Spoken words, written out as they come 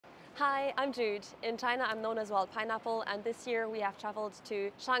Hi, I'm Jude. In China, I'm known as Wild Pineapple, and this year we have traveled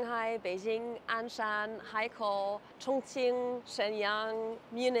to Shanghai, Beijing, Anshan, Haikou, Chongqing, Shenyang,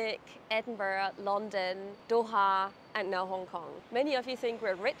 Munich, Edinburgh, London, Doha, and now Hong Kong. Many of you think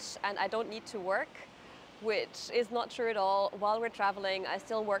we're rich and I don't need to work, which is not true at all. While we're traveling, I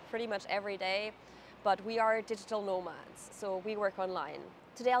still work pretty much every day, but we are digital nomads, so we work online.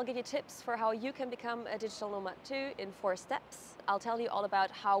 Today I'll give you tips for how you can become a digital nomad too in 4 steps. I'll tell you all about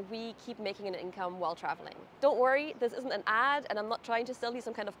how we keep making an income while traveling. Don't worry, this isn't an ad and I'm not trying to sell you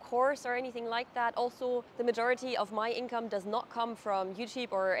some kind of course or anything like that. Also, the majority of my income does not come from YouTube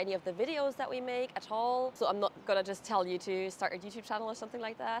or any of the videos that we make at all. So I'm not gonna just tell you to start a YouTube channel or something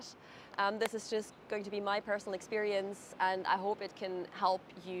like that. This is just going to be my personal experience and I hope it can help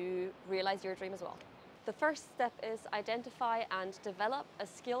you realize your dream as well. The first step is identify and develop a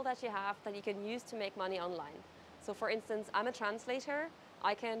skill that you have that you can use to make money online. So for instance, I'm a translator.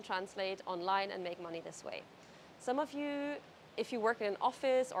 I can translate online and make money this way. Some of you, if you work in an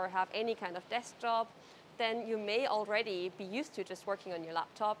office or have any kind of desk job, then you may already be used to just working on your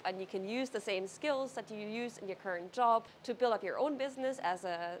laptop and you can use the same skills that you use in your current job to build up your own business as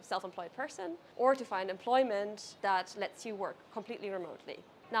a self-employed person or to find employment that lets you work completely remotely.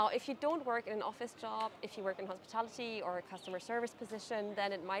 Now, if you don't work in an office job, if you work in hospitality or a customer service position,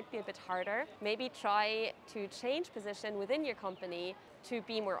 then it might be a bit harder. Maybe try to change position within your company to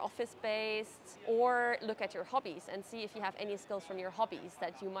be more office-based, or look at your hobbies and see if you have any skills from your hobbies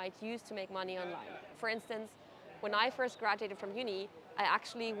that you might use to make money online. For instance, when I first graduated from uni, I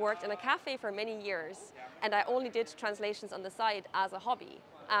actually worked in a cafe for many years and I only did translations on the side as a hobby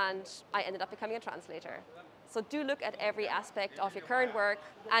and I ended up becoming a translator. So do look at every aspect of your current work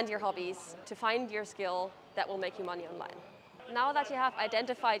and your hobbies to find your skill that will make you money online. Now that you have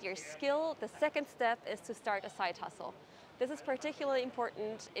identified your skill, the second step is to start a side hustle. This is particularly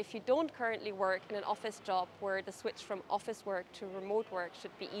important if you don't currently work in an office job where the switch from office work to remote work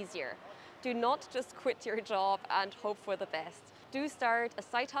should be easier. Do not just quit your job and hope for the best. Do start a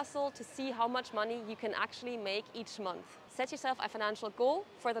side hustle to see how much money you can actually make each month. Set yourself a financial goal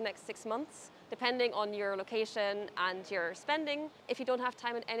for the next 6 months, depending on your location and your spending. If you don't have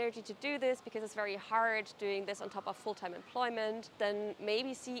time and energy to do this because it's very hard doing this on top of full-time employment, then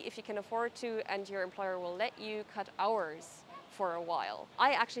maybe see if you can afford to and your employer will let you cut hours for a while.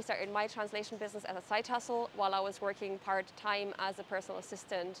 I actually started my translation business as a side hustle while I was working part-time as a personal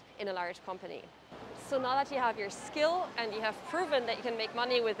assistant in a large company. So now that you have your skill and you have proven that you can make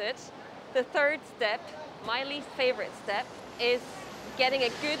money with it, the third step, my least favorite step, is getting a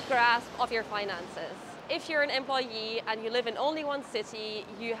good grasp of your finances. If you're an employee and you live in only one city,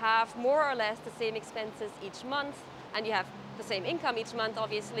 you have more or less the same expenses each month and you have the same income each month,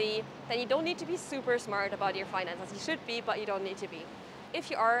 obviously, then you don't need to be super smart about your finances. You should be, but you don't need to be. If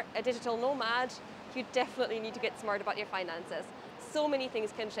you are a digital nomad, you definitely need to get smart about your finances. So many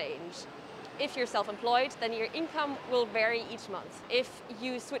things can change. If you're self-employed, then your income will vary each month. If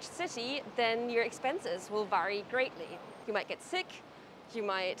you switch city, then your expenses will vary greatly. You might get sick, you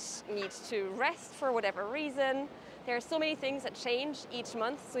might need to rest for whatever reason. There are so many things that change each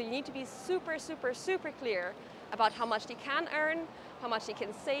month, so you need to be super, super, super clear about how much you can earn, how much you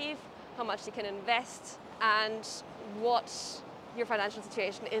can save, how much you can invest, and what your financial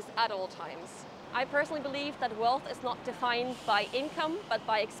situation is at all times. I personally believe that wealth is not defined by income, but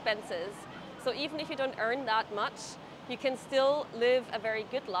by expenses. So even if you don't earn that much, you can still live a very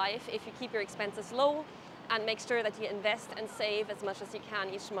good life if you keep your expenses low and make sure that you invest and save as much as you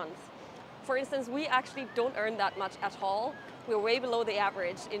can each month. For instance, we actually don't earn that much at all. We're way below the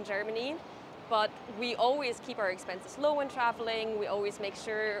average in Germany, but we always keep our expenses low when traveling. We always make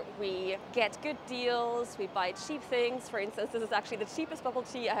sure we get good deals, we buy cheap things. For instance, this is actually the cheapest bubble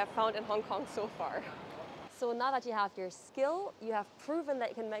tea I have found in Hong Kong so far. So now that you have your skill, you have proven that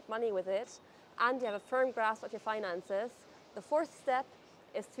you can make money with it, and you have a firm grasp of your finances, the fourth step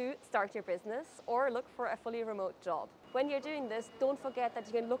is to start your business or look for a fully remote job. When you're doing this, don't forget that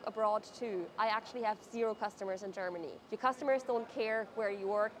you can look abroad too. I actually have 0 customers in Germany. Your customers don't care where you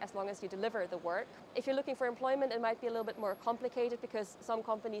work as long as you deliver the work. If you're looking for employment, it might be a little bit more complicated because some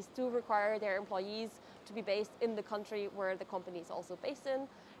companies do require their employees to be based in the country where the company is also based in,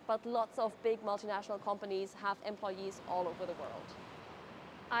 but lots of big multinational companies have employees all over the world.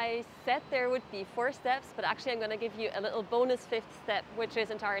 I said there would be 4 steps, but actually I'm going to give you a little bonus 5th step, which is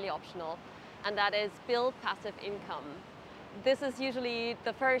entirely optional, and that is build passive income. This is usually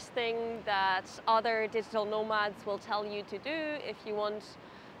the first thing that other digital nomads will tell you to do if you want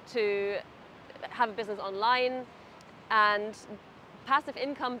to have a business online. And passive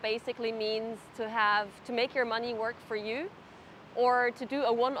income basically means to make your money work for you or to do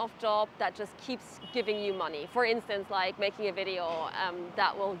a one-off job that just keeps giving you money. For instance, like making a video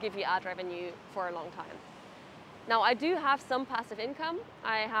that will give you ad revenue for a long time. Now, I do have some passive income.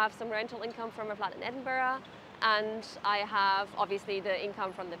 I have some rental income from a flat in Edinburgh, and I have obviously the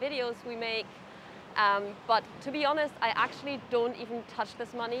income from the videos we make. But to be honest, I actually don't even touch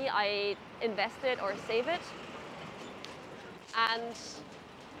this money. I invest it or save it. And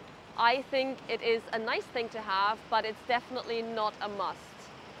I think it is a nice thing to have, but it's definitely not a must.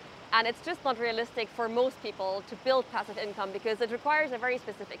 And it's just not realistic for most people to build passive income because it requires a very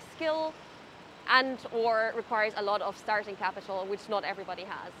specific skill and or requires a lot of starting capital, which not everybody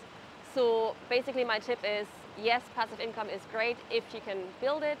has. So basically my tip is, yes, passive income is great if you can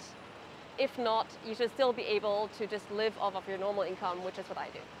build it. If not, you should still be able to just live off of your normal income, which is what I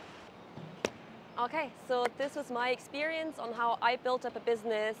do. Okay, so this was my experience on how I built up a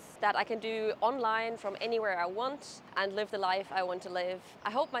business that I can do online from anywhere I want and live the life I want to live.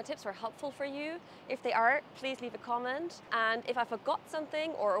 I hope my tips were helpful for you. If they are, please leave a comment. And if I forgot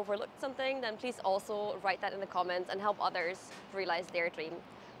something or overlooked something, then please also write that in the comments and help others realize their dream.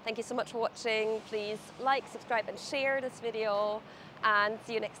 Thank you so much for watching. Please like, subscribe, and share this video, and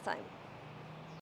see you next time.